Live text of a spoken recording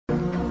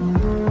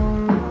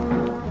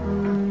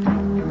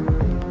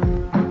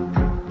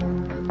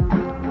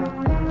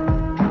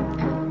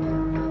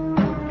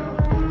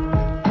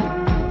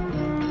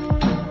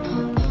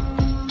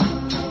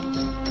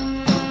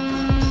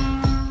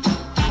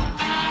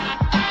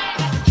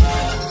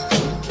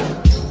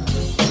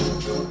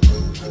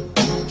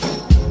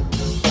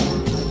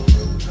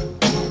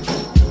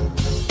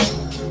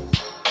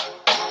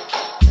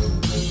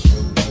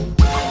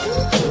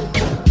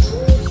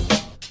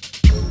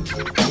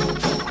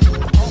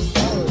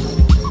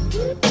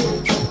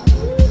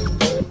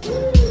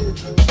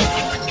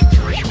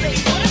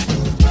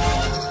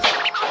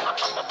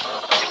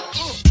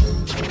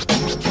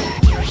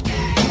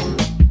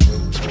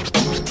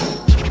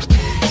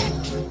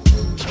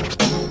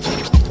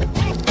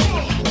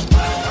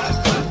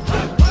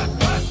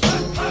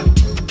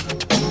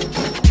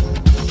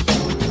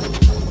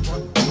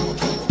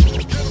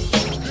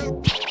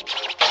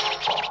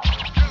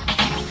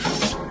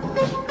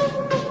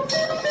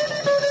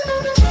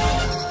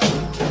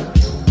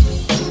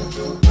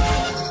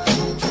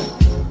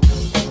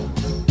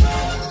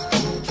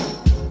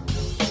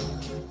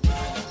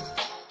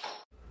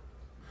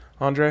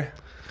Andre?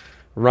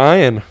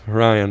 Ryan.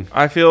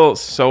 I feel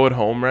so at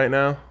home right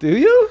now. Do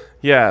you?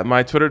 Yeah,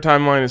 my Twitter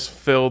timeline is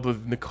filled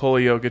with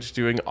Nikola Jokic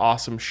doing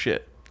awesome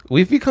shit.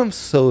 We've become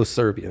so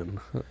Serbian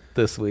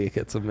this week.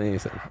 It's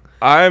amazing.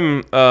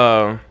 I'm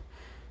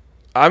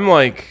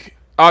like,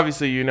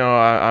 obviously, you know,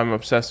 I'm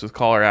obsessed with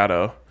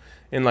Colorado,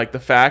 and like the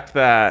fact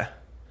that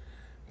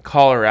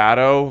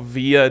Colorado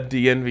via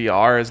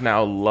DNVR is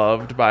now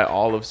loved by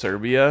all of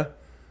Serbia,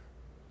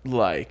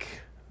 like,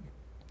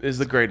 is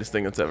the greatest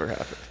thing that's ever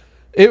happened.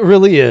 It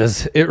really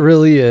is. It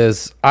really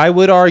is. I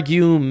would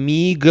argue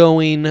me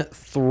going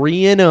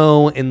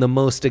 3-0 in the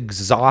most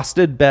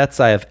exhausted bets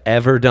I have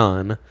ever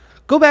done.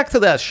 Go back to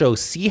that show.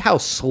 See how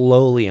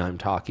slowly I'm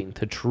talking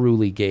to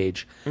truly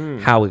gauge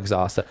how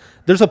exhausted.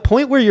 There's a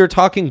point where you're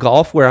talking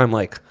golf where I'm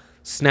like,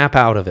 snap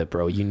out of it,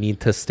 bro. You need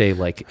to stay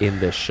like in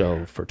this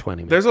show for 20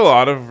 minutes. There's a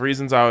lot of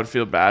reasons I would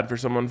feel bad for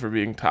someone for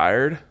being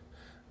tired,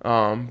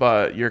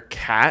 but your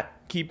cat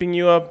keeping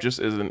you up just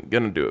isn't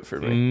gonna do it for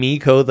me.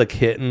 Miko the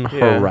kitten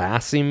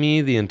harassing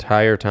me the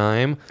entire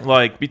time.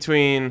 Like,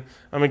 between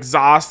I'm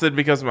exhausted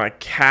because my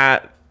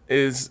cat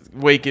is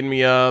waking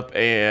me up,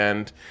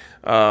 and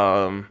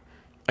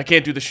I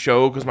can't do the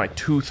show because my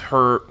tooth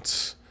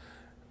hurts.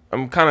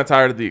 I'm kind of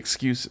tired of the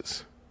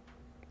excuses.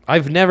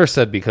 I've never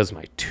said because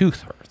my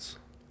tooth hurts.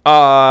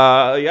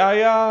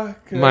 Yeah.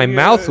 My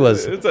mouth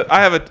was. I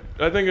have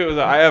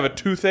a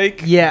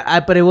toothache. Yeah,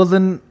 but it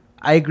wasn't.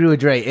 I agree with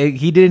Dre.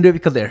 He didn't do it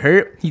because it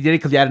hurt. He did it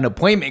because he had an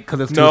appointment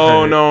because it's too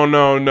hurt.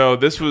 No.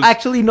 This was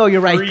Actually, no,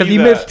 you're right. Because he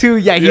pre missed two.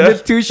 Yeah, he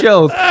missed two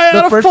shows. I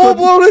had a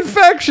full-blown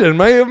infection.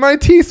 My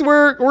teeth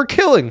were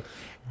killing.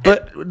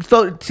 But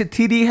so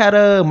TD had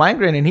a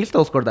migraine and he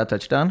still scored that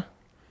touchdown.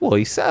 Well,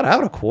 he sat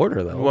out a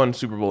quarter, though. won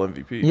Super Bowl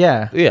MVP.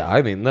 Yeah. Yeah,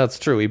 I mean, that's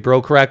true. He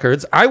broke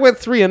records. I went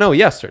 3-0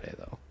 yesterday,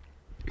 though.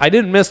 I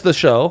didn't miss the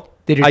show.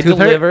 Did your I tooth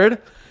hurt?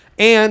 delivered.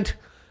 And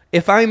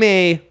if I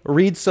may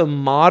read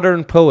some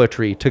modern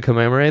poetry to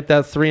commemorate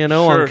that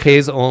 3-0 on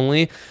K's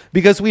only,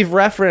 because we've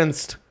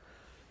referenced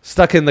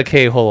stuck in the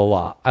K-hole a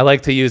lot. I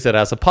like to use it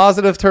as a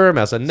positive term,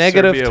 as a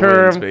negative Serbia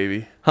term. wins,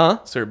 baby. Huh?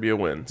 Serbia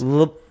wins.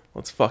 L-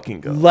 Let's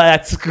fucking go.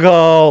 Let's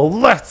go.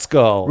 Let's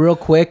go. Real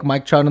quick,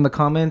 Mike Trout in the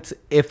comments.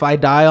 If I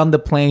die on the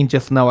plane,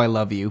 just know I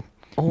love you.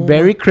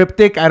 Very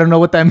cryptic. I don't know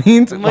what that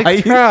means.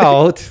 Mike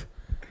Trout,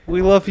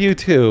 we love you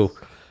too.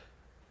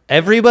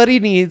 Everybody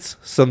needs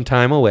some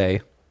time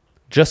away.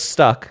 Just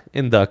stuck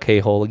in the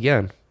K-hole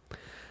again.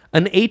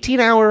 An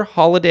 18-hour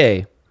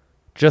holiday.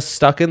 Just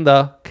stuck in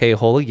the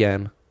K-hole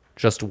again.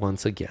 Just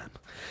once again.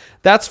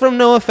 That's from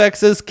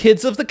NoFX's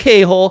Kids of the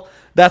K-hole.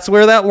 That's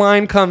where that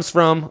line comes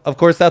from. Of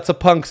course, that's a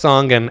punk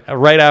song, and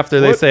right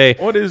after they say,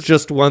 what is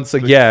just once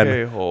again,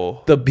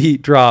 K-hole the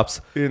beat drops.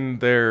 in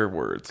their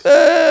words?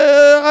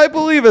 I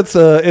believe it's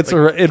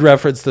in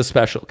reference to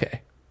Special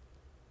K.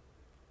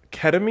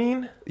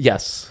 Ketamine?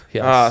 Yes.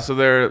 So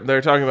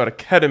they're talking about a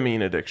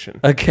ketamine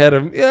addiction. A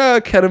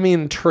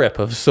ketamine trip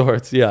of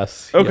sorts.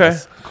 Yes. Okay.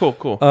 Yes.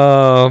 Cool.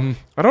 Um.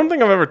 I don't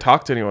think I've ever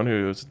talked to anyone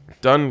who's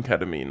done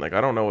ketamine. Like,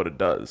 I don't know what it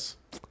does.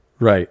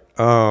 Right.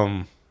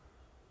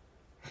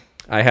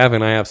 I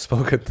haven't. I have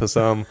spoken to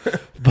some,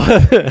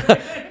 but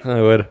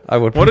I would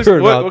What prefer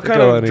not what to kind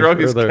go of any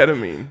drug is further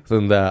ketamine?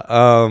 than that.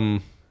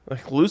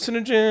 Like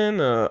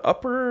hallucinogen,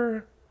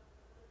 upper?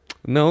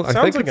 No, I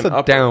Sounds think like it's an a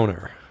upper.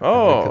 downer.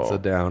 I think it's Oh, a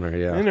downer.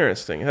 Yeah.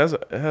 interesting. It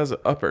has an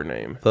upper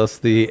name. Thus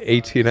the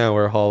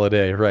 18-hour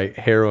holiday. Right.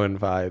 Heroin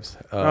vibes.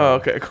 Oh,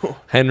 okay, cool.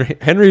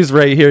 Henry's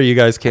right here. You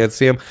guys can't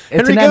see him.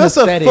 It's Henry, an give us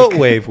a anesthetic. foot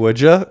wave, would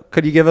you?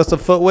 Could you give us a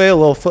foot wave? A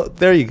little foot.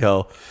 There you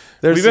go.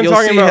 We've been you'll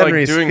talking see about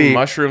Henry's like doing feet.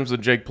 mushrooms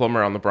with Jake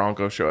Plummer on the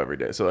Bronco show every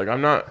day. So like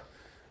I'm not.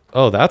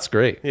 Oh, that's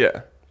great.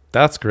 Yeah,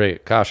 That's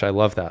great. Gosh, I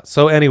love that.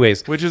 So,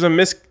 anyways, which is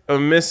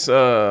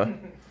a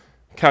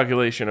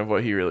calculation of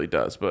what he really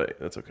does, but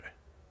that's okay.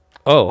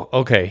 oh,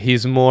 okay.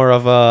 He's more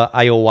of a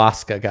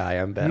ayahuasca guy.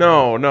 I'm betting.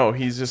 No,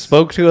 he's just.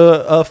 Spoke to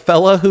a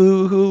fella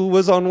who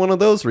was on one of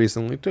those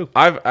recently too.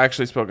 I've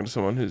actually spoken to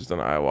someone who's done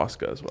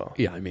ayahuasca as well.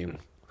 Yeah, I mean,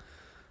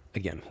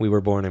 again, we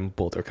were born in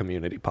Boulder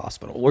Community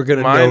Hospital. We're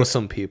gonna Mine- know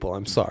some people.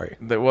 I'm sorry.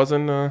 That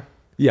wasn't.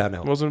 Yeah,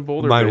 no. Wasn't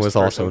Boulder. Mine was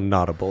also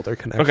not a Boulder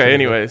connection. Okay.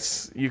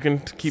 Anyways, you can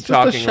keep It's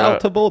talking just a shout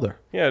about. to Boulder.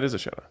 Yeah, it is a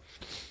shout out.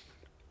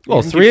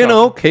 Well, can keep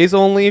 3-0, K's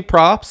only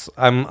props.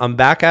 I'm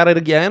back at it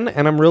again,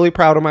 and I'm really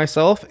proud of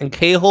myself. And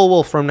K-hole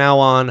will from now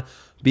on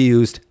be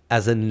used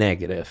as a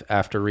negative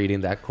after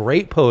reading that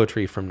great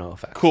poetry from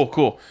NoFX.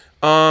 Cool.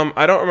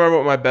 I don't remember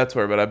what my bets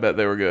were, but I bet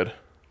they were good.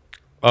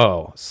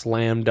 Oh,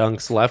 slam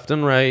dunks left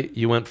and right.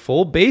 You went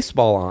full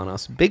baseball on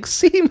us. Big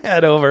seam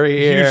head over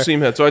here. Huge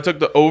seam head. So I took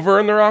the over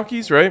in the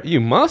Rockies, right? You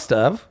must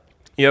have.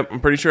 Yep, I'm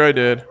pretty sure I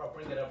did. I'll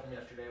bring it up from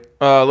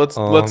yesterday.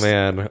 Let's.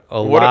 Man,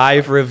 a what-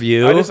 live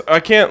review.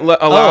 I can't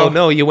allow. Oh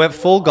no, you went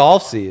full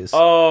golf seas.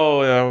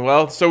 Oh yeah.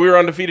 Well, so we were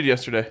undefeated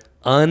yesterday.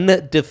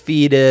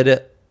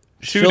 Undefeated.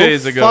 2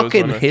 days ago is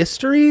Fucking when I-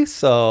 history.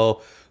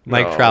 So,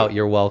 Mike No. Trout,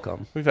 you're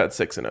welcome. We've had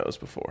 6-0s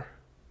before.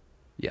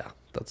 Yeah,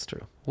 That's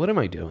true. What am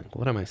I doing?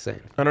 What am I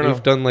saying? I don't know.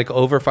 We've done like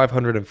over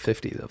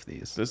 550 of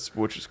these.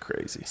 Which is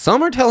crazy.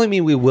 Some are telling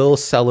me we will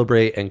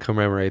celebrate and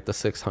commemorate the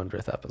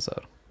 600th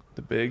episode.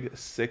 The big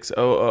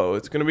 600.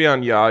 It's gonna be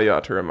on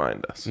Yaya to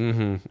remind us.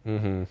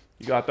 Mm-hmm.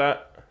 You got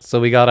that? So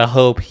we gotta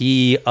hope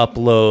he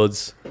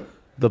uploads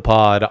the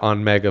pod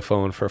on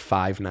Megaphone for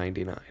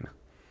 $5.99.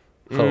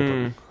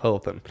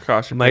 Hoping.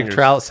 Cross your Mike fingers.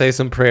 Trout, say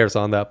some prayers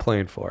on that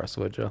plane for us,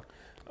 would you?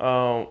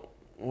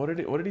 What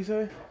did he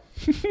say?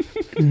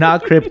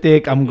 Not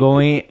cryptic. I'm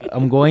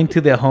going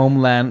to the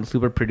Homeland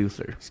super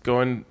producer. He's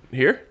going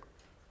here.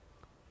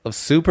 Of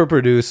super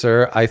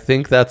producer, I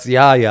think that's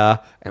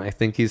Yaya, and I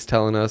think he's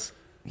telling us.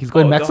 He's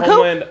going The Mexico.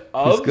 homeland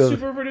of He's going-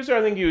 super producer.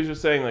 I think he was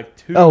just saying like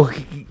two.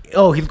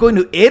 He's going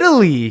to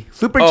Italy.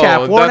 Super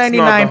chat that's not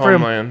 $4.99 the for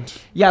him. homeland.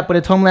 Yeah, but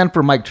it's Homeland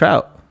for Mike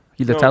Trout.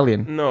 He's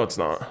Italian. No, it's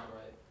not.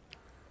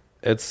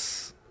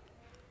 It's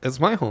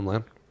my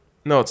homeland.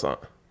 No, it's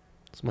not.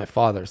 It's my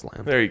father's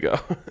land. There you go.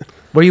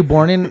 Were you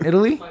born in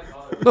Italy?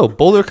 No,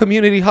 Boulder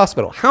Community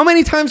Hospital. How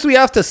many times do we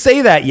have to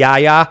say that,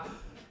 Yaya?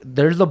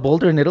 There's a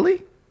Boulder in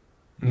Italy?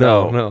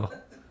 No.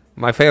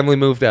 My family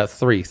moved at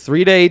 3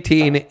 to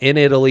 18 in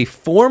Italy,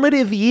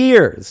 formative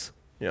years.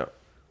 Yeah.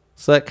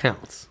 So that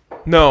counts.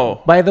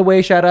 No. By the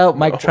way, shout out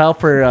Mike Trout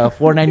for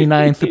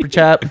 $4.99 super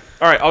chat.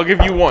 All right, I'll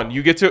give you one.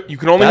 You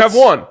can only have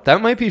one.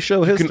 That might be show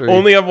You history. can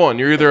only have one.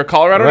 You're either a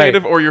Colorado Right.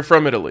 native or you're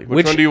from Italy.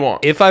 Which one do you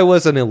want? If I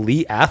was an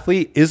elite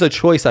athlete, is a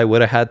choice I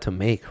would have had to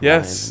make.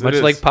 Yes, Ryan. it Much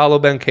is. like Paulo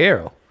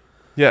Banchero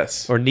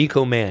Yes. or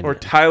Nico Mannion. Or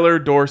Tyler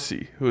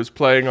Dorsey, who is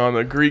playing on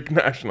the Greek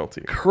national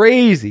team.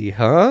 Crazy,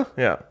 huh?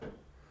 Yeah.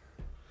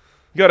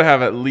 You gotta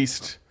have at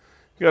least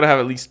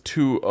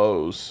two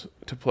O's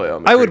to play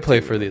on. I would play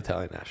for the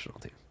Italian national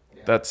team.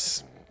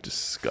 That's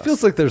disgusting.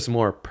 Feels like there's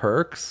more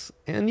perks,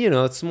 and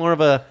it's more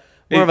of a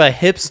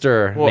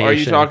hipster. Well, are you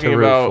nation talking to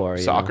root about for,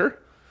 soccer?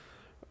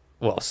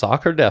 Well,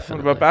 soccer What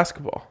definitely. about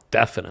basketball?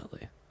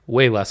 Definitely,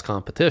 way less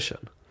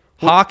competition.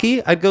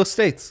 Hockey, I'd go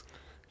States.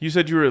 You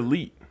said you were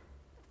elite.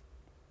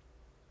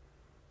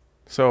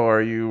 So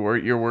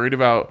you're worried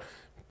about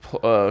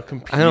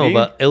competing? I don't know,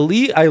 but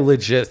elite, I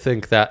legit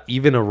think that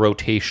even a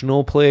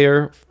rotational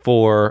player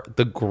for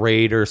the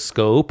greater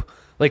scope,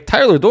 like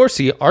Tyler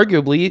Dorsey,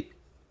 arguably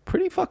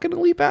pretty fucking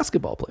elite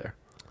basketball player.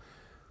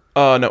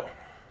 No.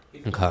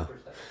 Okay.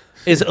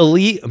 Is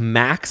elite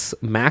max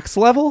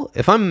level?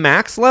 If I'm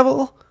max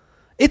level,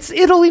 it's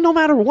Italy no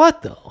matter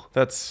what, though.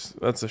 That's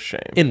a shame.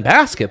 In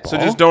basketball. So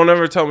just don't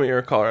ever tell me you're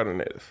a Colorado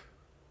native.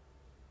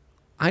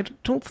 I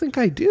don't think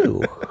I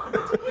do.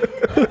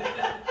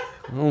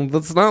 Well,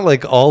 that's not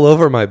like all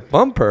over my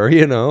bumper,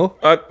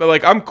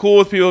 Like I'm cool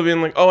with people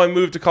being like, "Oh, I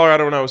moved to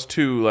Colorado when I was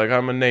 2. Like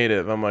I'm a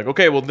native." I'm like,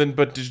 "Okay, well then,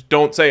 but just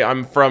don't say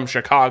I'm from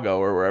Chicago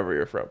or wherever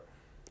you're from.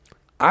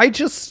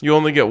 You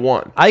only get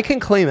one. I can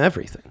claim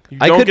everything. You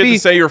I don't could get be to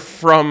say you're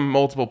from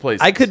multiple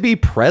places. I could be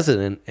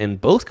president in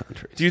both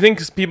countries. Do you think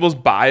people's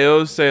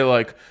bios say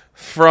like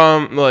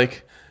from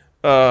like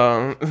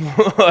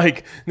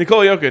like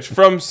Nikola Jokic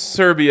from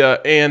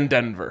Serbia and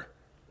Denver?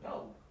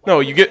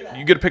 No, you get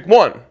to pick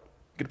one. You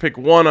get to pick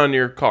one on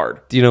your card.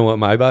 Do you know what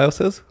my bio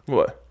says?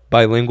 What?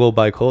 Bilingual,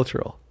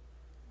 bicultural.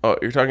 Oh,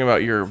 you're talking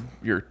about your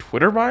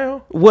Twitter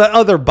bio? What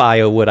other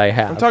bio would I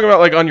have? I'm talking about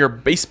like on your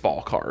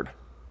baseball card.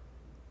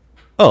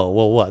 Oh,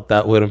 well, what?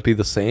 That wouldn't be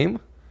the same?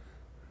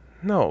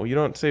 No, you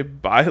don't say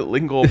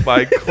bilingual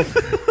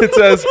it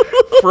says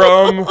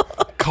from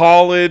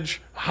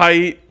college,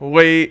 height,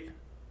 weight.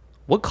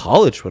 What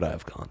college would I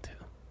have gone to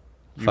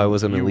if I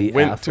was an elite You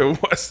went athlete?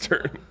 to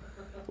Western.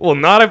 Well,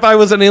 not if I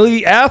was an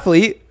elite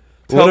athlete.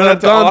 Tell Would that have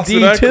to gone Austin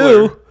D2.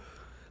 Eckler.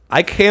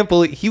 I can't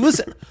believe he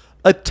was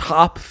a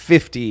top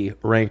 50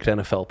 ranked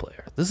NFL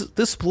player.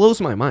 This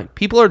blows my mind.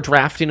 People are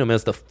drafting him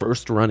as the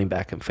first running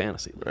back in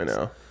fantasy leagues. I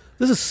know.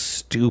 This is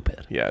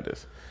stupid. Yeah, it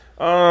is.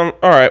 All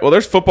right. Well,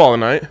 there's football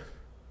tonight.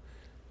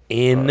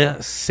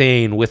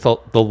 Insane with the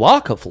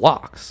lock of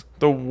locks.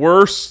 The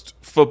worst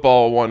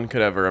football one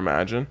could ever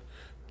imagine.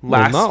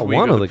 Last not week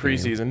one of of the the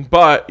preseason,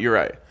 but you're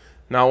right.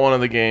 Not one of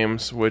the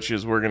games, which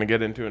is we're gonna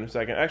get into in a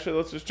second. Actually,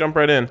 let's just jump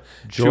right in.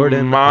 Jordan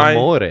to my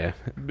Amore.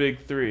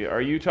 big 3.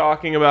 Are you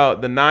talking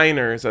about the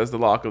Niners as the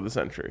lock of the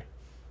century?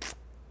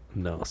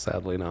 No,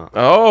 sadly not.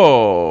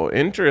 Oh,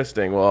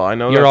 interesting. Well, I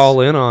know You're that's-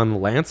 all in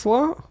on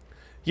Lancelot?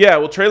 Yeah.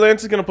 Well, Trey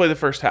Lance is gonna play the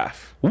first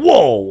half,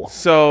 Whoa!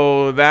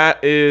 so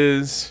that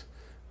is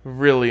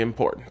really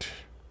important.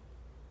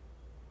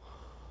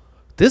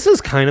 This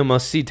is kind of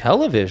must-see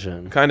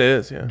television. Kind of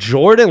is, yeah.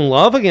 Jordan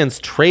Love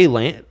against Trey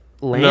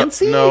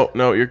Lancey? No,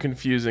 you're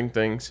confusing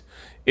things.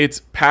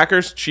 It's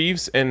Packers,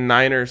 Chiefs, and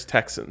Niners,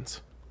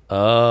 Texans.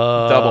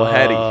 Oh.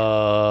 Double-heady.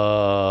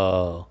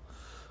 Oh.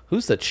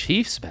 Who's the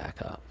Chiefs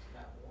backup?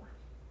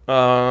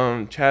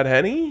 Chad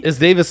Henne? Is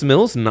Davis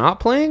Mills not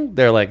playing?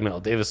 They're like, no,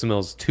 Davis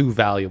Mills is too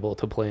valuable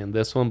to play in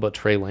this one, but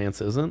Trey Lance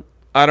isn't.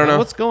 I don't know.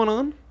 What's going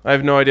on? I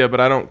have no idea, but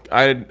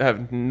I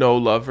have no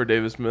love for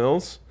Davis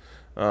Mills.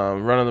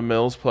 Run of the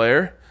Mills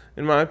player,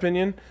 in my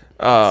opinion.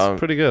 That's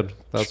pretty good.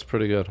 That's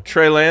pretty good.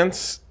 Trey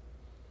Lance,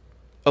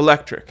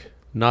 electric.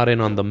 Not in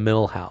on the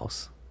Mill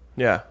House.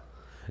 Yeah.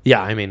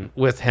 Yeah, I mean,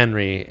 with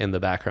Henry in the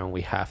background,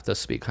 we have to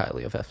speak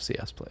highly of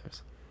FCS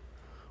players.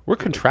 We're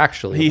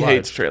contractually He obliged.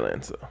 hates Trey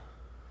Lance though.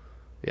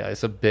 Yeah,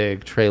 he's a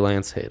big Trey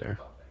Lance hater.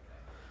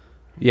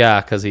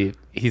 Yeah, because he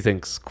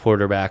thinks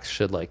quarterbacks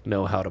should like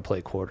know how to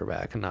play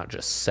quarterback and not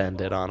just send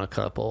it on a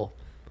couple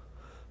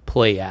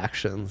play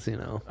actions. You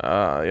know,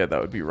 Yeah, that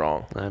would be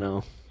wrong. I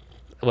know.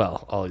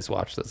 Well, all he's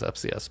watched is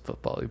FCS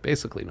football. He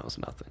basically knows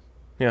nothing.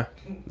 Yeah.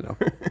 You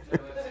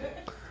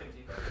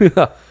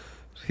know.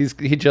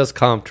 He just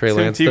comped Trey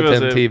Lance to Tebow's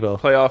Tim a Tebow.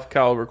 playoff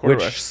caliber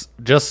quarterback. Which,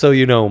 just so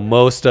you know,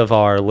 most of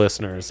our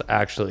listeners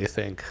actually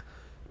think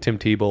Tim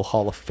Tebow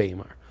Hall of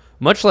Famer.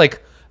 Much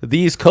like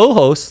these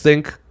co-hosts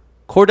think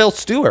Cordell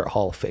Stewart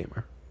Hall of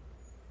Famer.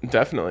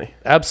 Definitely.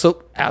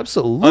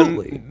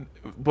 Absolutely.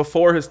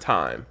 Before his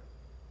time.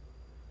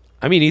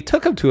 I mean, he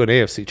took him to an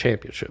AFC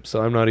championship,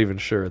 so I'm not even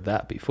sure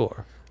that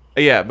before.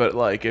 Yeah, but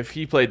like if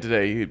he played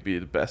today, he'd be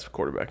the best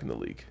quarterback in the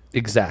league.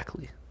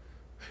 Exactly.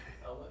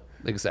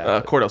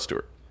 Cordell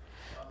Stewart.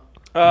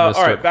 All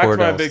Mr. right, back to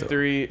my Cordell big Stewart.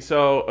 three.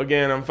 So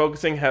again, I'm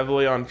focusing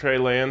heavily on Trey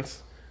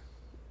Lance,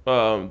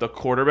 the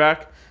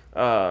quarterback.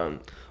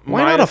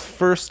 Why not a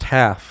first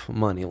half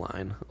money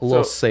line? A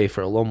little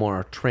safer, a little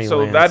more Trey So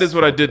Lance that is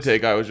what I did focus.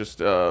 take. I was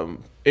just I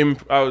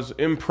was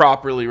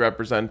improperly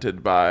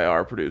represented by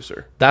our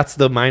producer. That's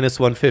the minus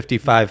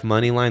 155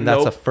 money line. That's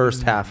Nope. a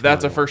first half.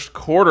 That's a money first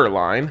quarter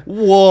line. line.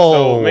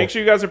 Whoa. So make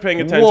sure you guys are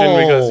paying attention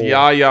because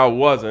Yaya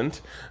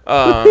wasn't.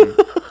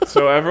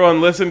 So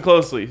everyone listen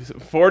closely.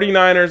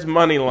 49ers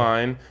money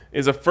line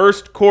is a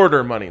first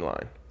quarter money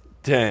line.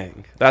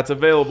 Dang. That's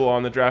available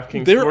on the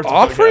DraftKings. They're Sportsbook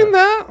offering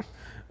app.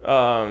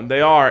 that? They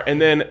are. And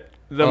then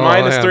the Oh,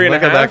 minus man, 3.5.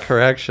 Look at that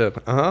correction.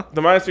 Uh-huh.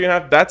 The minus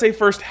 3.5, that's a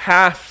first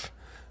half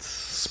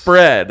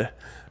spread.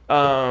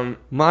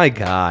 My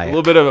guy. A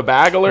little bit of a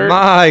bag alert.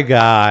 My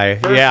guy.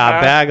 First Yeah,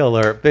 half- bag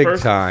alert. Big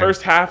First, time.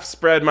 first half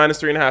spread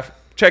minus 3.5.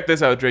 Check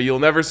this out, Dre. You'll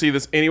never see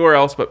this anywhere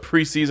else but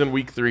preseason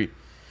week 3.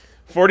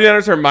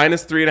 49ers are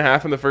minus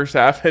 3.5 in the first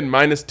half and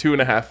minus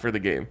 2.5 for the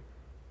game.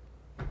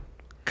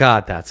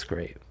 God, that's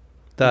great.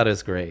 That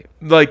is great.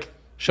 Like,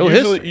 Show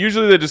usually, history.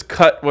 usually they just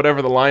cut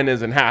whatever the line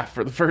is in half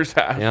for the first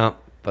half. Yeah,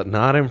 but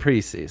not in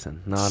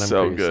preseason. Not in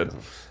So preseason. good.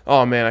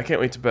 Oh, man, I can't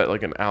wait to bet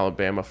like an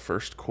Alabama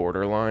first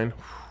quarter line.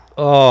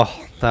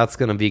 Oh, that's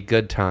going to be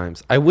good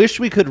times. I wish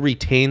we could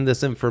retain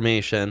this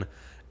information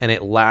and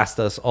it last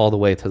us all the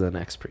way to the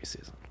next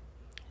preseason.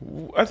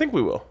 I think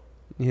we will.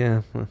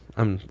 Yeah,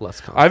 I'm less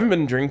confident. I haven't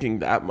been drinking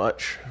that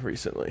much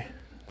recently.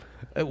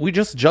 We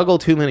just juggle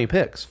too many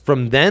picks.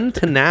 From then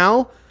to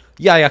now,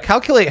 yeah,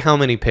 calculate how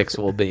many picks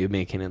we'll be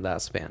making in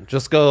that span.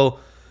 Just go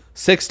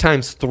 6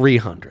 times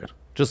 300.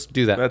 Just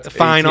do that. That's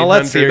fine. I'll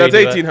let 1,800. Siri That's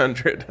do it.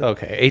 1,800.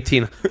 Okay,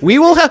 18. We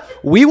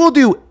will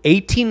do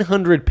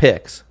 1,800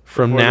 picks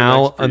from Before the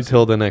now next preseason.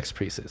 until the next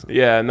preseason.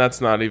 Yeah, and that's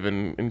not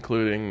even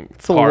including.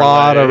 It's a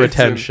lot of parlays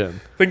retention.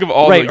 and Think of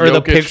all Right, the or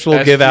the Jokic picks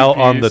we'll give out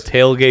on the SGPs.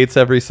 tailgates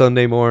every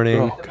Sunday morning.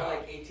 Oh, Like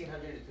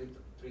 1,800 to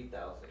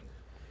 3,000.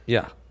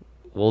 Yeah,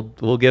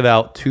 we'll give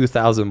out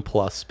 2,000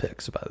 plus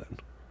picks by then.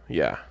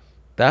 Yeah,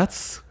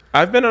 That's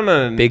I've been on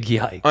a big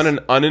yikes. on an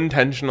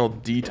unintentional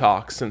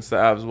detox since the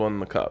Avs won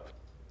the cup.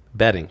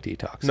 betting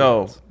detox.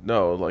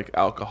 No, like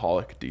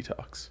alcoholic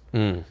detox.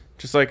 Mm.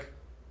 Just like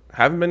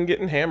haven't been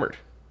getting hammered.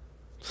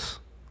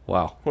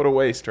 Wow, What a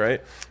waste, right?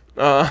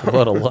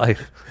 what a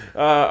life.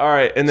 All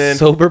right, and then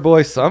Sober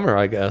boy summer,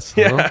 I guess.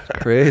 Huh? Yeah.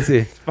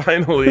 Crazy.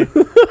 finally,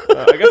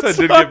 I guess I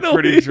did get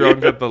pretty Finally.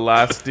 drunk at the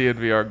last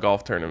DNVR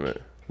golf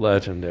tournament.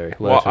 Legendary.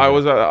 Well, I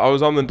was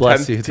on the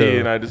Bless 10th you, tee, too.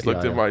 and I just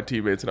looked Yeah, at yeah. my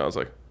teammates, and I was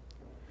like,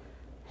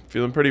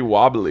 feeling pretty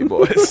wobbly,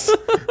 boys.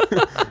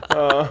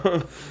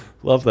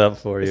 Love that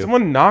for Is you.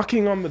 someone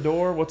knocking on the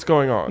door? What's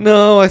going on?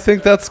 No, I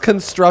think that's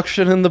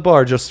construction in the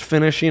bar. Just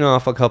finishing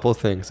off a couple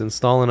things,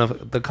 installing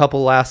the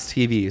couple last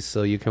TVs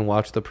so you can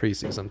watch the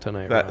preseason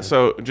tonight. Ryan. That,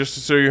 so just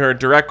so you heard,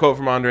 direct quote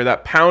from Andre,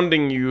 that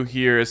pounding you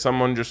hear is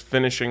someone just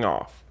finishing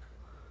off.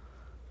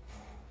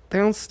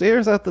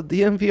 Downstairs at the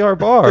DMVR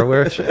bar,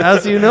 where,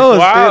 as you know, is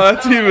Wow,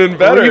 that's even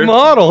better.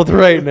 remodeled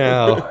right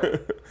now.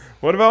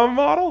 What about a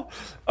model?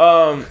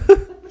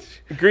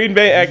 Green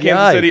Bay at Kansas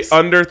Yikes. City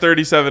under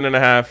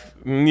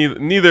 37.5.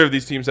 Neither of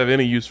these teams have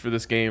any use for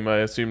this game. I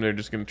assume they're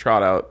just going to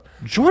trot out.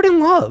 Jordan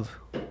Love.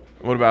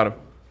 What about him?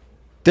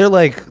 They're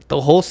like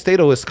the whole state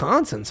of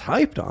Wisconsin's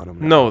hyped on him.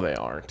 now. No, they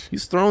aren't.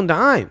 He's throwing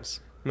dimes.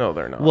 No,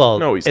 they're not. Well,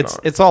 no, he's it's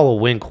not. it's all a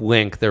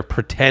wink. They're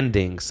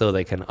pretending so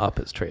they can up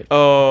his trade.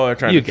 Oh, they're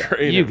trying you to get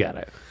trade you him. get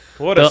it.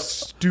 What The- a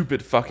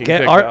stupid fucking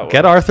pick that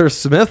Get was. Arthur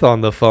Smith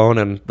on the phone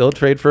and they'll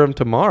trade for him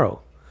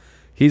tomorrow.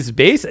 He's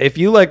if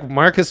you like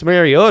Marcus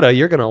Mariota,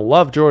 you're gonna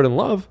love Jordan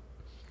Love.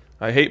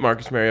 I hate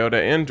Marcus Mariota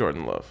and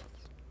Jordan Love.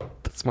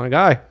 That's my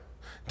guy.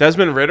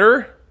 Desmond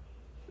Ritter,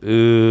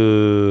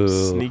 Ooh,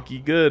 sneaky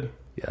good.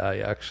 yeah,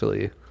 he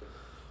actually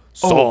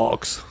Oh.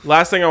 sucks.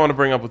 Last thing I want to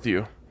bring up with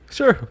you.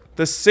 Sure.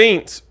 The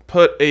Saints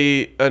put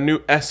a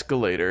new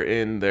escalator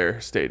in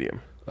their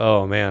stadium.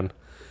 Oh man,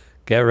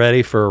 get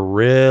ready for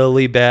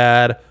really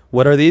bad.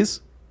 What are these?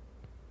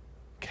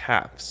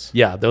 calves.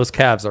 Yeah, those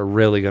calves are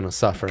really going to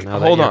suffer now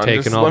Hold that you're on,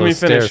 taking just all let me those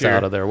finish stairs here.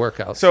 out of their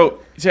workouts. So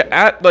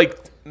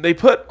they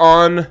put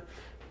on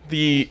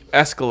the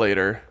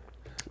escalator.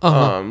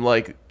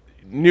 Like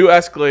new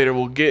escalator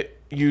will get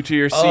you to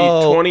your seat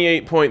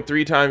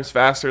 28.3 times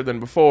faster than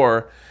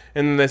before.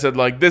 And then they said,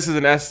 like, this is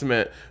an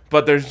estimate,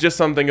 but there's just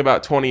something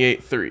about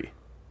 28.3.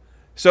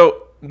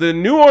 So the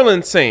New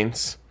Orleans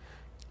Saints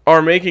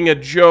are making a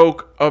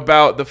joke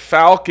about the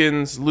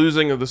Falcons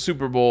losing of the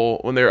Super Bowl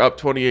when they're up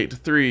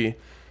 28-3,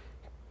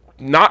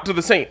 not to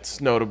the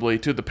Saints, notably,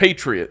 to the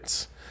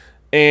Patriots.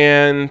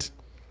 And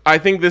I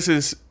think this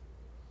is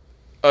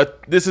a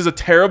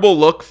terrible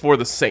look for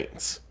the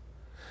Saints.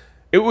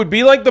 It would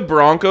be like the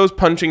Broncos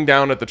punching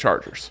down at the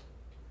Chargers.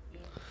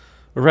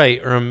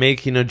 Right, or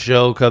making a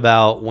joke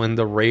about when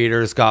the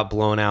Raiders got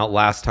blown out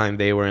last time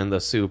they were in the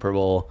Super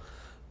Bowl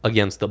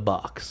against the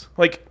Bucs.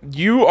 Like,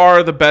 you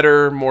are the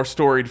better, more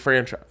storied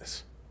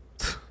franchise.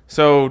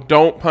 So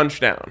don't punch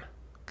down.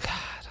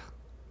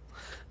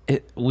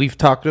 We've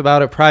talked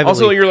about it privately.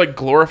 Also, you're like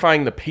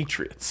glorifying the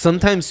Patriots.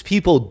 Sometimes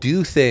people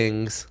do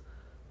things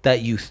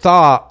that you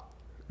thought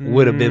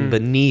would have been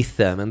beneath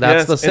them, and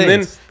that's the Saints. And then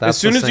That's as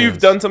soon the as you've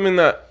Saints. done something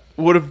that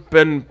would have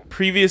been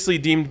previously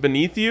deemed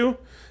beneath you,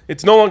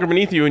 it's no longer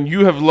beneath you, and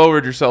you have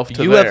lowered yourself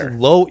to there.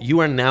 You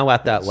are now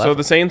at that level. So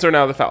the Saints are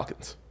now the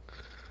Falcons.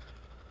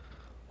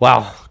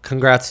 Wow,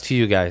 congrats to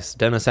you guys.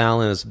 Dennis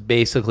Allen is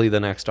basically the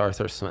next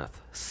Arthur Smith.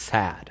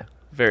 Sad.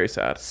 Very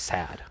sad.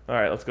 Sad. All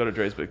right, let's go to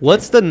Dre's big.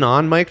 What's the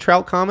non-Mike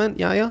Trout comment,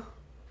 Yaya?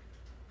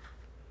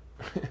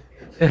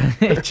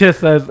 It just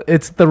says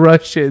it's the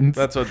Russians.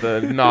 That's what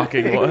the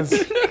knocking was.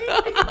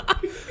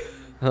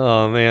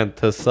 Oh, man,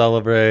 to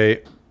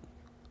celebrate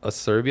a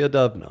Serbia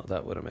dub? No,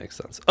 that wouldn't make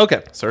sense.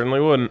 Okay. Certainly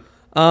wouldn't.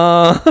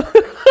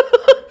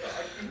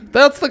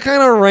 That's the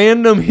kind of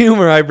random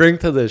humor I bring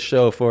to this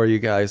show for you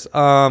guys.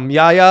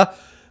 Yaya,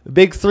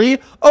 big three?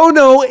 Oh,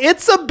 no,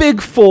 it's a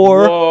big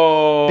four.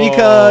 Whoa.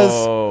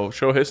 Because-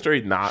 show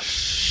history, not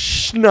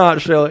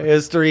Not show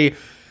history.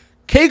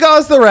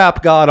 Kagos the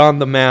rap god on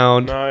the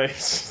mound.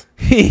 nice.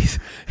 He's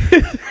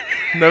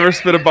Never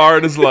spit a bar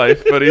in his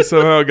life, but he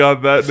somehow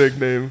got that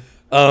nickname.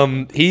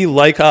 he,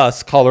 like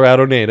us,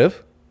 Colorado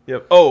native.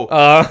 Yep.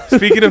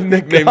 Speaking of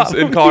nicknames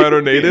in Colorado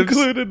natives,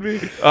 included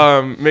me.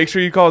 make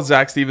sure you call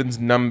Zach Stevens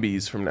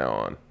Numbies from now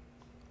on.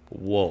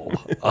 Whoa.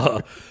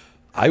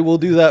 I will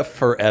do that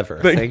forever.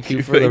 Thank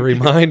you for the thank you.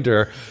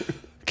 reminder.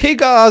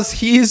 Kagos,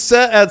 he's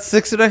set at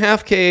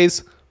 6.5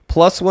 Ks,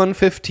 plus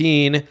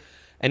 115,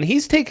 and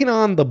he's taking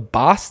on the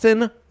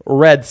Boston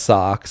Red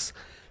Sox.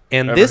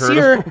 And Ever this heard of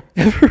year, him?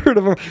 ever heard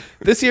of him?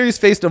 This year he's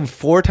faced them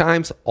 4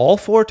 times, all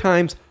 4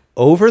 times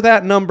over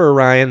that number,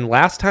 Ryan.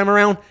 Last time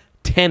around,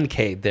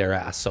 10K their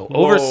ass. So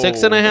over Whoa.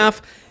 6.5,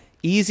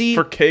 easy,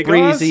 For Kagos?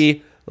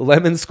 breezy,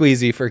 lemon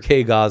squeezy for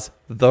Kagos,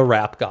 the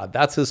rap god.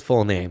 That's his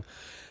full name.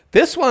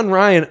 This one,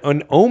 Ryan,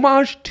 an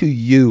homage to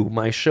you,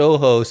 my show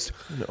host.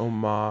 An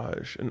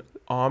homage. An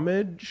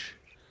homage?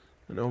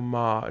 An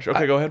homage.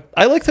 Okay, go ahead.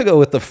 I like to go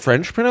with the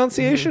French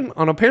pronunciation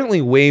on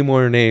apparently way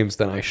more names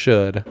than I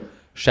should.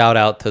 Shout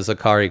out to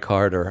Zachary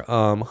Carter.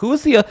 Who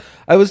was the...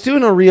 I was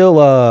doing a real...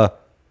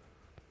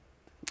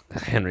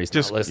 Henry's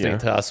Just- not listening yeah.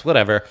 to us.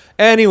 Whatever.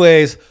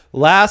 Anyways,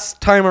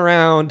 last time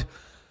around,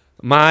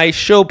 my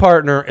show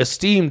partner,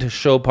 esteemed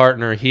show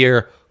partner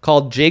here,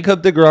 called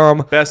Jacob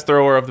DeGrom, Best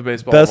thrower of the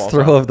baseball of all best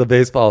time. throw of the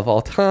baseball of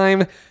all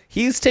time.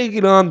 He's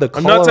taking on the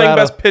I'm Colorado... not saying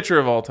best pitcher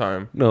of all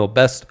time. No,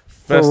 best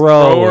Best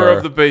thrower. thrower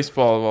of the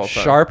baseball of all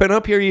time. Sharpen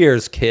up your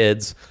ears,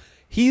 kids.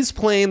 He's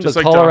playing Just the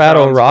like Josh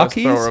Colorado Allen's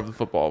Rockies. Best thrower of the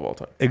football of all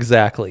time.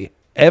 Exactly.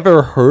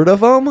 Ever heard of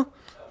them?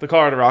 The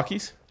Colorado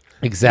Rockies?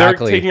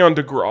 Exactly. They're taking on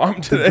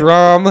DeGrom today.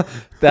 Drum.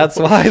 That's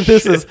why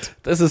this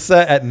is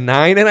set at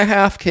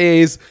 9.5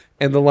 Ks,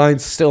 and the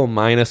line's still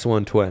minus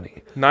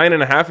 120.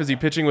 9.5. Is he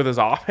pitching with his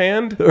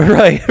offhand?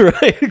 Right.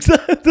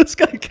 Exactly. This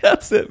guy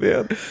gets it,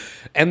 man.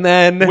 And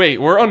then,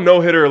 Wait, we're on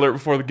no-hitter alert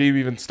before the game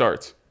even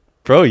starts.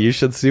 bro, you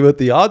should see what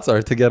the odds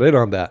are to get in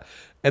on that.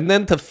 And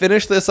then to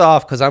finish this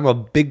off, because I'm a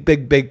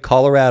big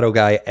Colorado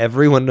guy,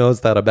 everyone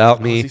knows that about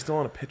Is me. he still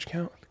on a pitch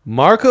count?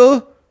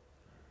 Marco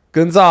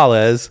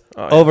Gonzalez,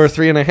 Oh, yeah. over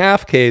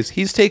 3.5 Ks.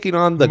 He's taking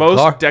on the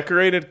Most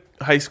decorated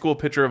high school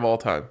pitcher of all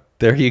time.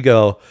 There you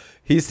go.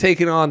 He's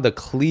taking on the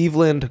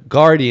Cleveland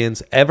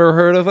Guardians. Ever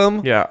heard of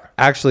them? Yeah.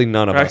 Actually,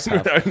 none of us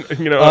have. On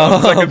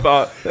second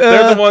thought.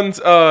 They're the ones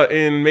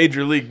in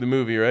Major League, the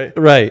movie, right?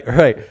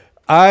 Right.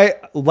 I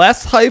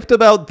less hyped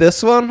about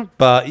this one,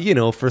 but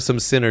for some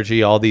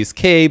synergy, all these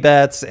K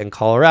bets and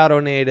Colorado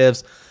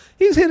natives,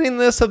 he's hitting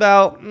this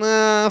about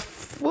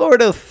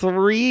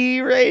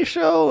 4-3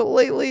 ratio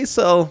lately.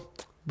 So,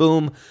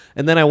 boom.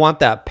 And then I want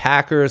that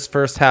Packers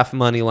first half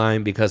money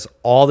line because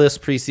all this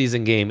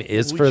preseason game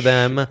is for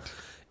them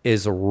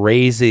is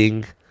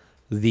raising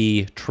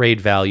the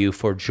trade value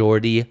for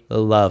Jordy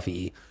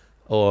Lovey.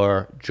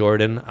 Or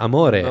Jordan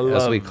Amore,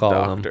 as we love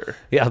call him. doctor.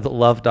 Yeah, the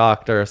love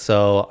doctor.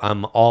 So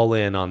I'm all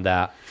in on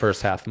that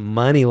first half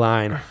money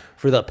line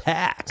for the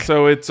pack.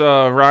 So it's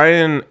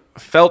Ryan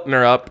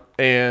Feltner up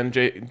and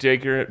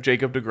Jacob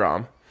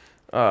DeGrom.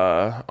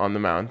 on the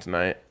mound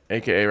tonight,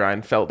 aka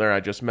Ryan Feltner. I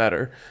just met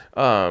her.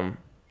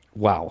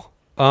 Wow.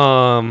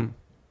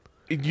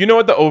 You know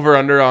what the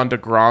over/under on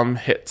DeGrom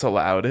hits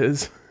allowed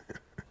is?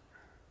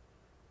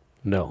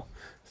 No.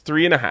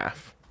 3.5.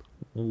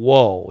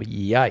 Whoa.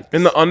 Yikes.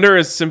 And the under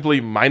is simply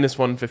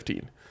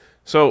 -115.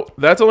 So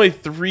that's only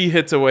 3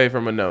 hits away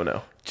from a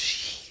no-no.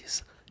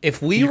 Jeez.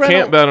 If we You ran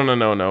can't bet on a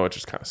no-no, which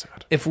is kind of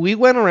sad. if we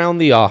went around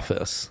the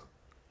office,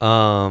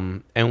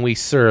 and we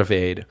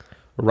surveyed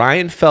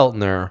Ryan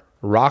Feltner,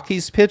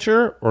 Rockies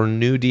pitcher, or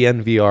new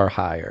DNVR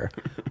hire,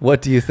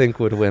 what do you think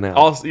would win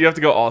out? You have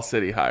to go all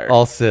city higher.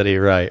 All city,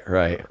 right.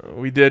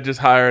 We did just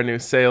hire a new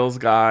sales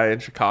guy in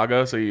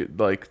Chicago, so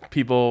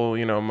people,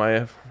 might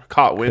have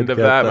caught wind Could of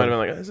get that. them. Might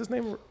have been like, is his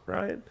name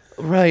Ryan?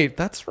 Right,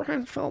 that's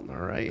Ryan Feltner,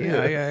 right?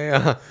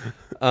 Yeah.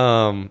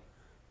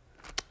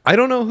 I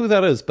don't know who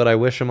that is, but I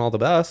wish him all the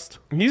best.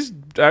 He's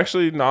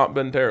actually not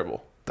been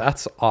terrible.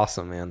 That's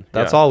awesome, man.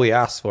 That's Yeah. all we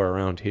ask for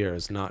around here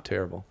is not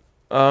terrible.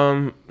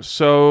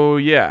 So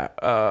yeah,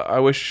 I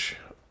wish.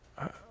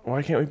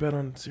 Why can't we bet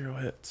on 0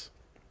 hits?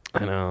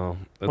 I know.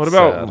 What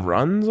about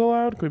runs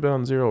allowed? Can we bet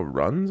on 0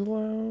 runs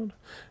allowed?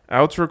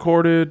 Outs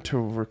recorded to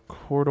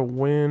record a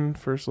win,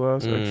 first,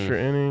 last, extra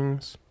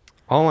innings.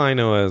 All I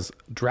know is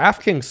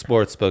DraftKings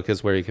Sportsbook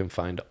is where you can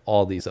find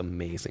all these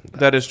amazing bets.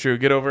 That is true.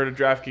 Get over to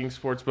DraftKings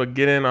Sportsbook,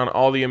 get in on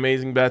all the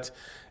amazing bets.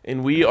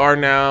 And we are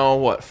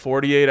now,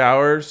 48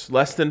 hours,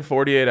 less than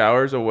 48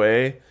 hours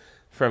away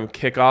from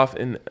kickoff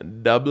in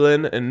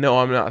Dublin. And no,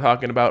 I'm not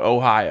talking about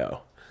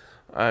Ohio.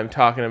 I'm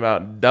talking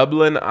about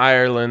Dublin,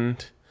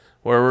 Ireland,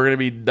 where we're going to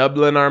be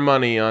doubling our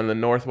money on the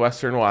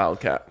Northwestern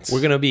Wildcats. We're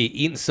going to be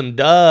eating some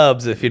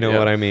dubs, if you know Yep.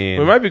 what I mean.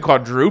 We might be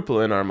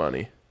quadrupling our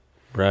money.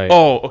 Right.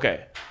 Oh,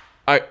 okay.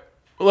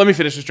 Let me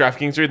finish this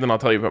DraftKings read, then I'll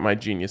tell you about my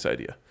genius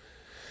idea.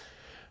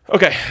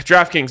 Okay,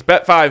 DraftKings,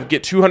 bet 5,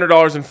 get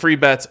 $200 in free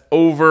bets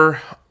over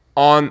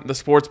on the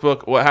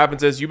sportsbook. What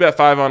happens is you bet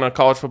 5 on a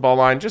college football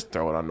line, just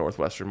throw it on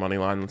Northwestern money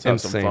line. Let's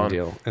have some Insane fun.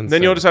 deal. Then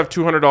Insane. you'll just have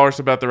 $200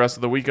 to bet the rest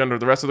of the weekend or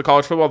the rest of the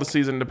college football this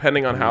season,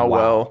 depending on how Wow.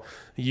 well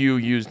you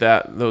use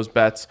those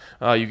bets.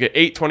 You get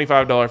 8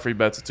 $25 free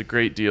bets. It's a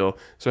great deal.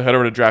 So head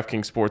over to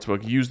DraftKings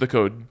Sportsbook. Use the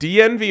code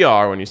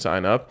DNVR when you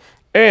sign up.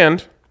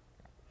 And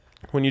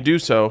when you do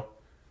so,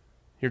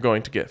 you're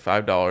going to get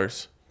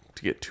 $5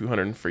 to get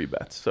 200 in free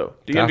bets. So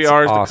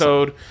DNVR is awesome. the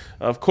code.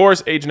 Of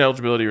course, age and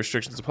eligibility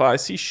restrictions apply.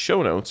 See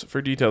show notes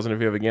for details. And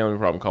if you have a gambling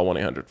problem, call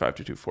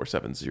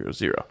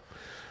 1-800-522-4700.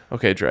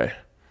 Okay, Dre.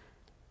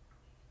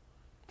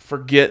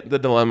 Forget the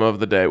dilemma of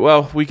the day.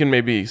 Well, we can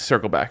maybe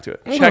circle back to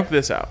it. Check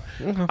this out.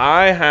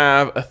 I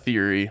have a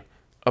theory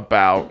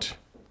about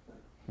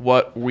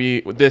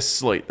this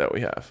slate that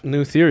we have.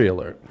 New theory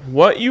alert.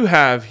 What you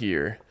have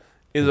here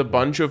is a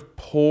bunch of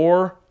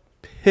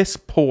piss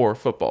poor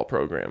football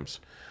programs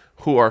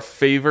who are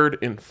favored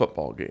in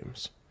football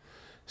games.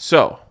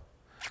 So,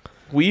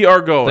 we are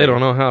going. They don't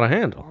know how to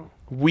handle.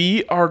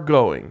 We are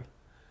going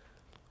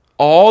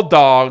all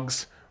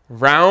dogs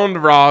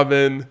round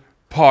robin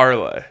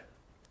parlay.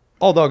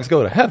 All dogs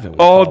go to heaven. we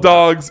All call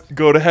dogs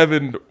go to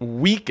heaven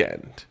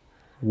weekend.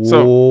 that.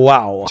 So,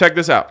 wow. check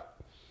this out.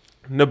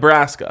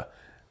 Nebraska,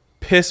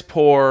 piss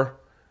poor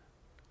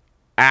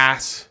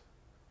ass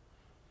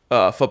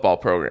football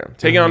program.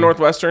 Taking on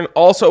Northwestern,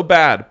 also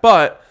bad,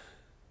 but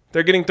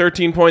they're getting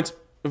 13 points.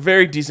 A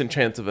very decent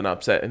chance of an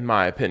upset, in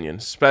my opinion,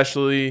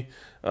 especially,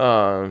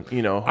 I'd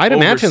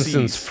imagine overseas.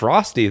 since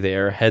Frosty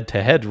there,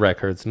 head-to-head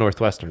records,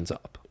 Northwestern's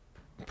up.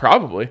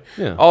 Probably.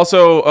 Yeah.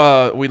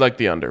 Also, we like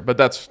the under, but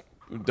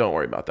don't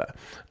worry about that.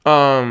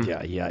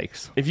 Yeah,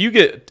 yikes. If you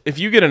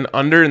get an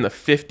under in the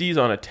 50s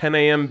on a 10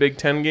 a.m. Big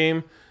Ten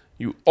game,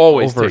 you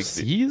always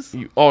Overseas?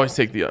 you always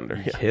take the under.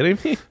 Yeah. Kidding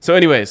me? So,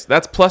 anyways,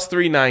 that's plus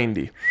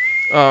 390.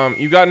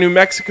 You got New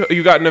Mexico.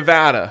 You got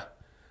Nevada,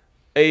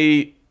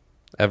 a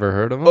Ever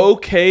heard of them?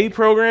 okay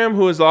program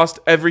who has lost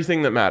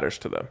everything that matters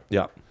to them.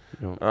 Yeah.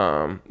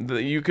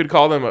 You could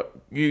call them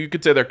you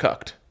could say they're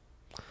cucked.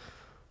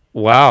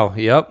 Wow.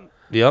 Yep.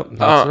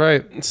 That's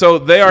right. So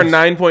they are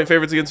 9-point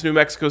favorites against New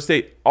Mexico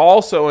State,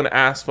 also an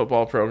ass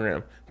football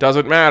program.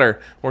 Doesn't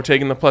matter. We're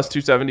taking the plus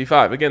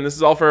 275. Again, this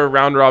is all for a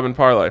round robin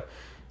parlay.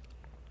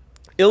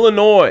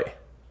 Illinois,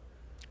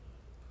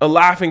 a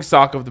laughing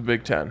stock of the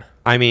Big Ten.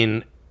 I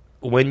mean,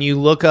 when you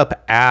look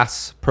up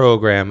ass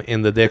program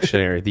in the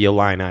dictionary, the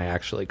Illini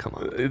actually come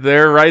up.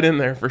 They're right in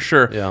there for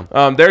sure.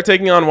 Yeah. They're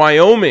taking on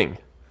Wyoming.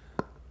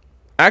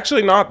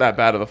 Actually, not that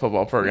bad of a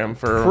football program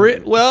for.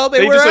 Well,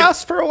 they were just, like-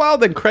 ass for a while.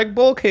 Then Craig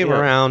Bull came Yeah.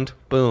 around.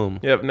 Boom.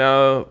 Yep.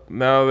 Now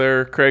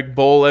they're Craig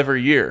Bowl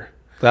every year.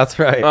 That's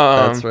right.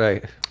 That's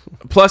right.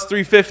 Plus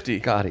 350.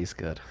 God, he's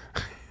good.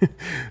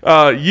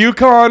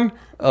 UConn,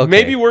 Okay.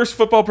 maybe worst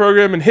football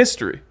program in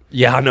history.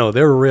 Yeah, no,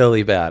 they're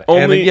really bad.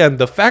 And Only- again,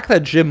 the fact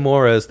that Jim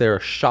Mora is there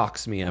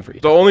shocks me every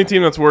The time. only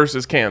team that's worse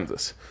is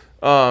Kansas.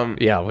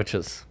 Yeah, which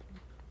is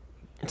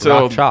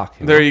So rock chalk.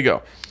 there you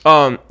go.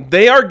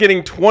 They are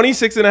getting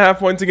 26.5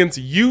 points against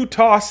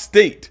Utah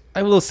State.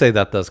 I will say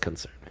that does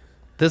concern me.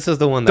 This is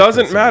the one that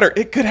Doesn't concerns matter.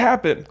 me. It could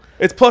happen.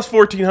 It's plus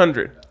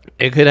 1,400.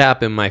 It could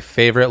happen. My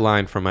favorite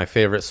line from my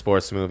favorite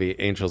sports movie,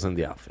 Angels in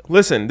the Outfield.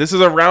 Listen, this is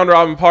a round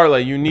robin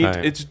parlay. You need.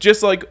 Right. It's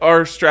just like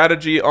our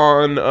strategy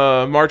on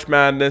March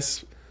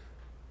Madness.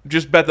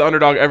 Just bet the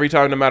underdog every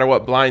time, no matter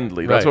what,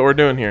 blindly. That's Right. what we're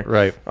doing here.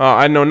 Right.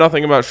 I know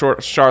nothing about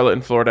Charlotte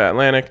and Florida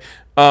Atlantic.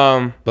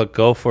 But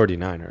go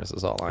 49ers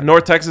is all I know.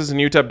 North Texas and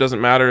UTEP doesn't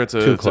matter. It's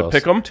Too a close.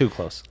 pick 'em. Too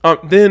close.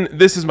 Then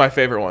this is my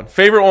favorite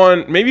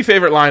one. Maybe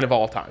favorite line of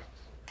all time.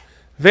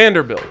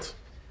 Vanderbilt,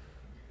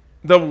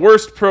 the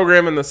worst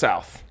program in the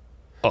South.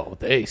 Oh,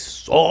 they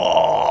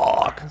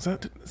suck. Is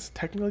that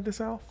technically the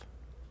South?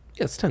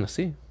 Yeah, it's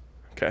Tennessee.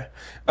 Okay.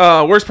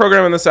 Worst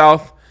program in the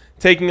South,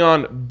 taking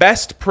on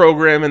best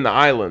program in the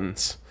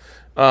islands,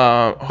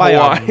 By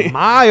Hawaii, a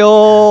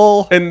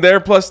mile. and they're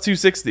plus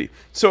 260.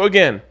 So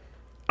again,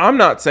 I'm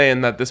not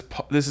saying that this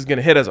is going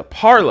to hit as a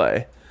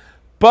parlay,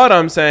 but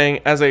I'm saying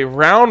as a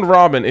round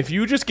robin, if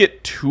you just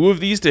get two of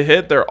these to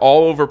hit, they're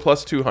all over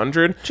plus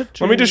 200.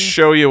 Let me just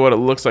show you what it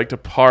looks like to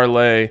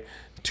parlay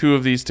two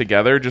of these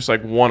together, just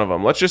like one of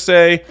them. Let's just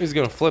say, He's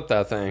going to flip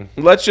that thing.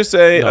 No,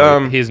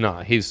 He's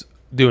not. He's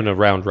doing a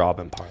round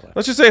robin parlay.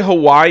 let's just say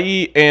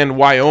Hawaii and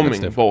Wyoming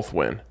different. both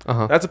win.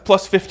 Uh-huh. That's a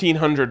plus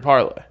 1,500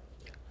 parlay.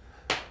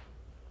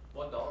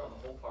 $1 on the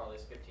whole parlay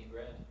is 15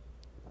 grand.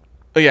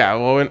 Yeah,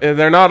 well, and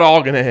they're not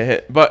all gonna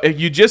hit, but if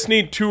you just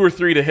need two or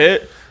three to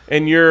hit,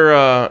 and you're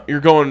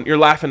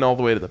laughing all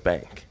the way to the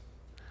bank.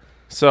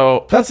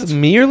 So That's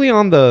merely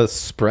on the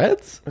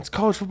spreads? it's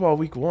college football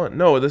week 1.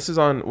 No, this is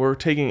on. We're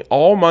taking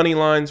all money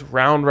lines,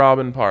 round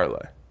robin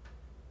parlay.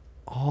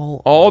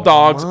 All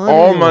dogs,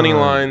 all money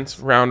lines,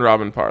 round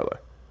robin parlay.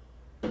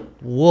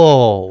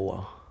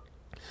 Whoa.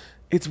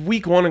 It's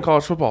week 1 in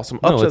college football. Some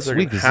No, upsets it's are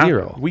week gonna happen.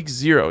 0. Week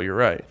 0. You're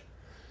right.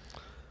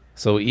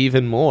 So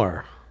even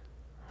more.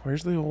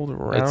 Where's the old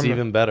round? That's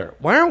even better.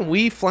 Why aren't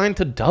we flying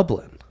to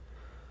Dublin?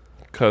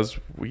 Because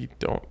we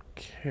don't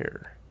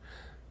care.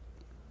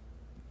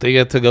 They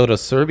get to go to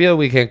Serbia.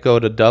 We can't go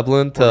to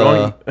Dublin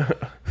We're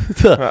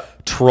to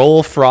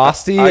troll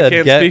Frosty I and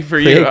can't get speak for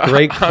you.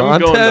 great I'm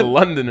content. going to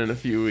London in a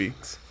few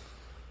weeks.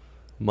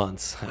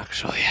 Months,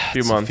 actually. A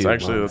few months,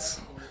 actually.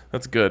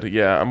 That's good.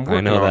 Yeah, I'm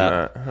working know on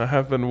that. that. I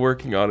have been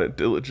working on it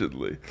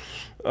diligently.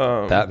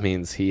 That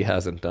means he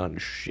hasn't done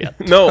shit.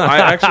 No, I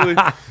actually,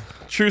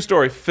 true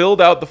story, filled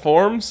out the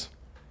forms,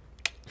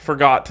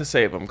 forgot to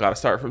save them. Got to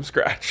start from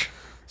scratch.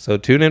 So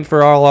tune in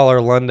for all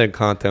our London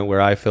content where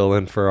I fill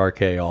in for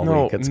RK all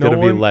No, week. It's no going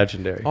to be one-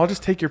 legendary. I'll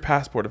just take your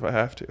passport if I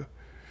have to.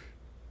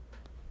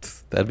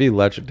 That'd be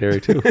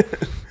legendary too. We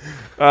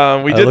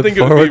I did look think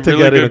it would forward be to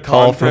really getting good a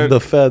call content. from the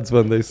feds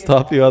when they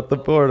stop you at the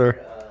border.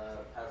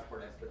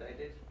 Passport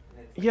expedited.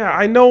 Yeah,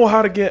 I know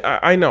how to get.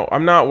 I know.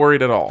 I'm not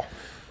worried at all.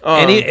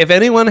 If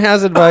anyone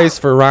has advice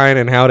for Ryan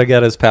and how to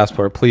get his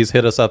passport, please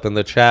hit us up in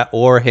the chat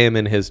or him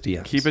in his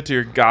DMs. Keep it to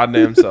your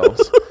goddamn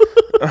selves.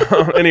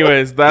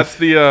 Anyways, that's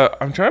the.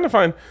 I'm trying to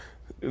find.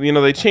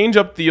 They change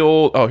up the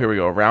old. Oh, here we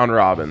go. Round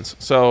robins.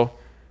 So,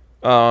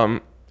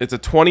 it's a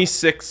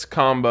 26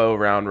 combo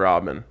round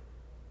robin.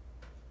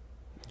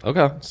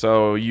 Okay.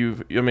 So you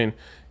put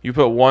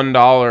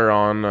 $1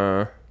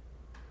 on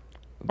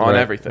Right,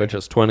 everything. which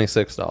is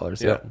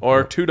 $26. Yeah. Yep.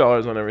 Or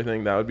 $2 on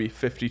everything. That would be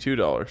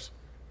 $52.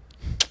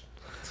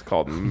 It's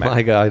called math.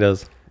 My guy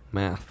does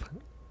math.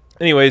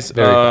 Anyways,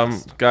 Very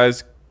fast.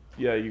 guys,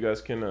 yeah, you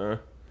guys can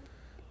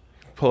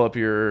pull up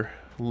your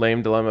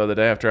lame dilemma of the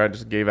day after I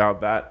just gave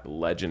out that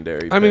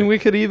legendary. I mean, pick.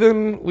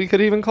 we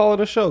could even call it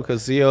a show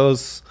because he'll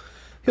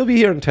be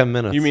here in 10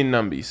 minutes. You mean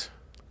numbies?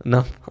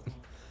 No,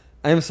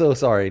 I'm so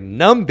sorry.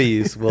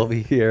 Numbies will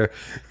be here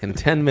in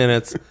 10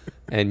 minutes,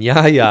 and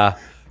Yaya,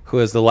 who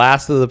is the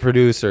last of the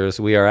producers,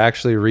 we are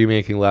actually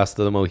remaking Last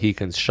of the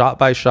Mohicans,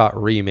 shot-by-shot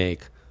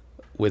remake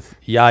with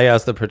Yaya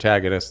as the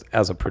protagonist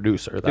as a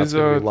producer. That's Is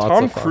gonna be lots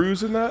Tom of fun.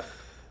 Cruise in that?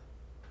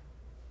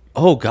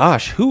 Oh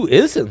gosh, who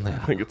is in I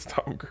that? think it's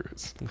Tom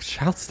Cruise.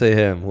 Shouts to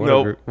him.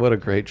 Nope. What a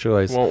great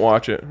choice. Won't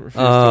watch it. Refuse to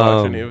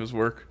watch Um, any of his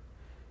work,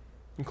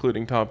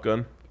 including Top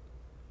Gun.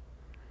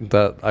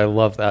 That I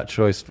love that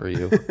choice for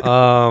you.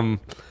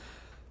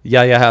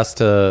 Yaya has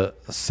to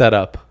set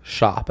up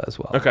shop as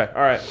well. Okay,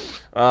 all right.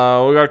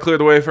 We got to clear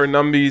the way for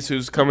Numbies,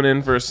 who's coming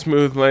in for a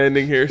smooth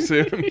landing here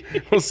soon.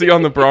 We'll see you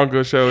on the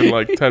Bronco show in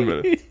like 10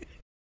 minutes.